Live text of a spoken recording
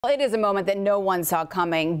It is a moment that no one saw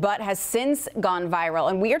coming, but has since gone viral.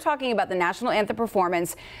 And we are talking about the national anthem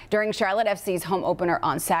performance during Charlotte FC's home opener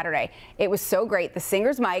on Saturday. It was so great. The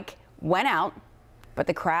singer's mic went out, but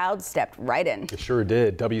the crowd stepped right in. It sure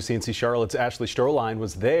did. WCNC Charlotte's Ashley Strohline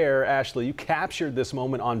was there. Ashley, you captured this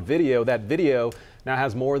moment on video. That video now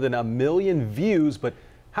has more than 1 million views. But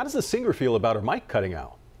how does the singer feel about her mic cutting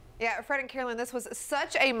out? Yeah, Fred and Carolyn, this was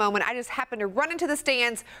such a moment. I just happened to run into the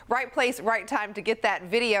stands, right place, right time to get that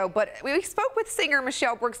video. But we spoke with singer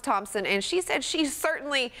Michelle Brooks-Thompson, and she said she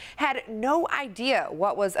certainly had no idea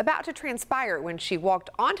what was about to transpire when she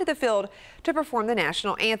walked onto the field to perform the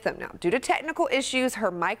national anthem. Now, due to technical issues,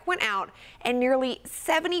 her mic went out, and nearly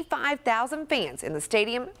 75,000 fans in the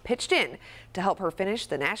stadium pitched in to help her finish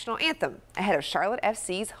the national anthem ahead of Charlotte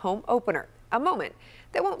FC's home opener, a moment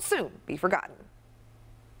that won't soon be forgotten.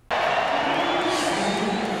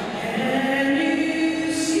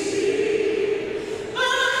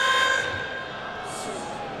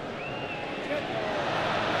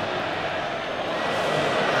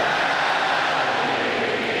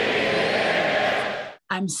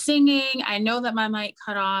 I'm singing, I know that my mic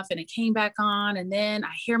cut off and it came back on, and then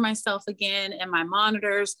I hear myself again in my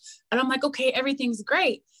monitors, and I'm like, okay, everything's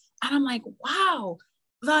great. And I'm like, wow,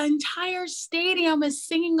 the entire stadium is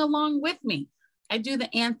singing along with me. I do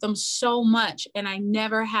the anthem so much, and I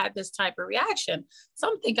never had this type of reaction. So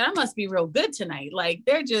I'm thinking I must be real good tonight. Like,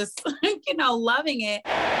 they're just, loving it.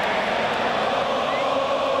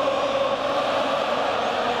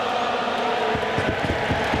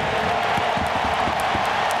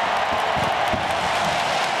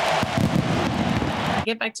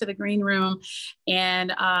 Get back to the green room, and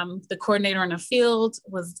the coordinator on the field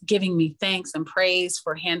was giving me thanks and praise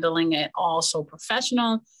for handling it all so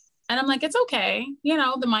professional. And I'm like, it's okay.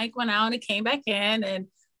 The mic went out and it came back in, and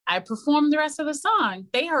I performed the rest of the song.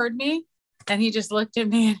 They heard me. And he just looked at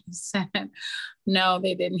me and he said, no,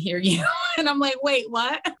 they didn't hear you. And I'm like, wait,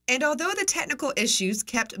 what? And although the technical issues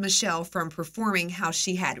kept Michelle from performing how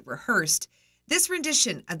she had rehearsed, this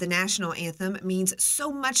rendition of the national anthem means so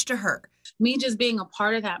much to her. Me just being a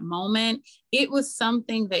part of that moment, it was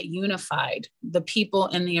something that unified the people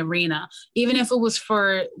in the arena. Even if it was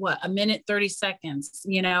for, 1 minute, 30 seconds,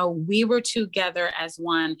 we were together as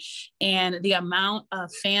one. And the amount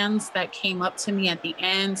of fans that came up to me at the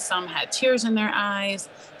end, some had tears in their eyes,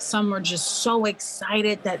 some were just so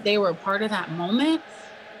excited that they were a part of that moment.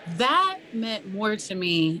 That meant more to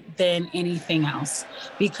me than anything else,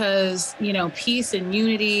 because, peace and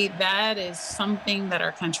unity, that is something that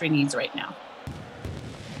our country needs right now.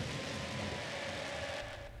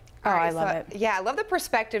 Oh, I love it. Yeah, I love the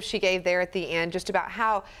perspective she gave there at the end, just about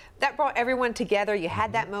how that brought everyone together. You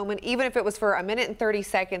had that moment, even if it was for 1 minute and 30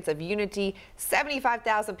 seconds of unity,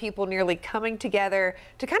 75,000 people nearly coming together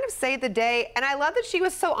to kind of save the day. And I love that she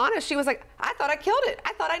was so honest. She was like, I thought I killed it.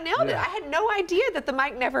 I thought I nailed it. I had no idea that the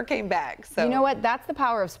mic never came back. So, you know what? That's the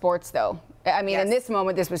power of sports, though. I mean, in this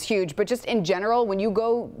moment, this was huge. But just in general, when you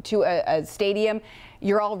go to a stadium,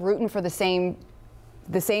 you're all rooting for the same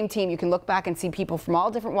team. You can look back and see people from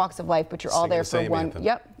all different walks of life, but you're all there for one. Anthem.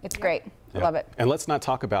 Yep, it's great. I love it. And let's not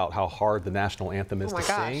talk about how hard the national anthem is to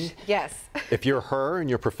sing. Yes. If you're her and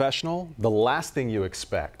you're professional, the last thing you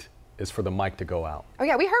expect is for the mic to go out. Oh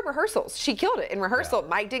yeah, we heard rehearsals. She killed it in rehearsal.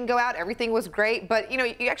 Mic didn't go out. Everything was great. But you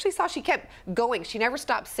actually saw she kept going. She never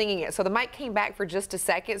stopped singing it. So the mic came back for just a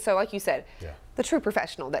second. So like you said, the true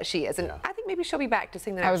professional that she is. And I think maybe she'll be back to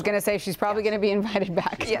sing the national. I was going to say she's probably going to be invited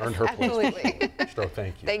back. Yes, earned her absolutely. Stro,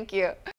 thank you. Thank you.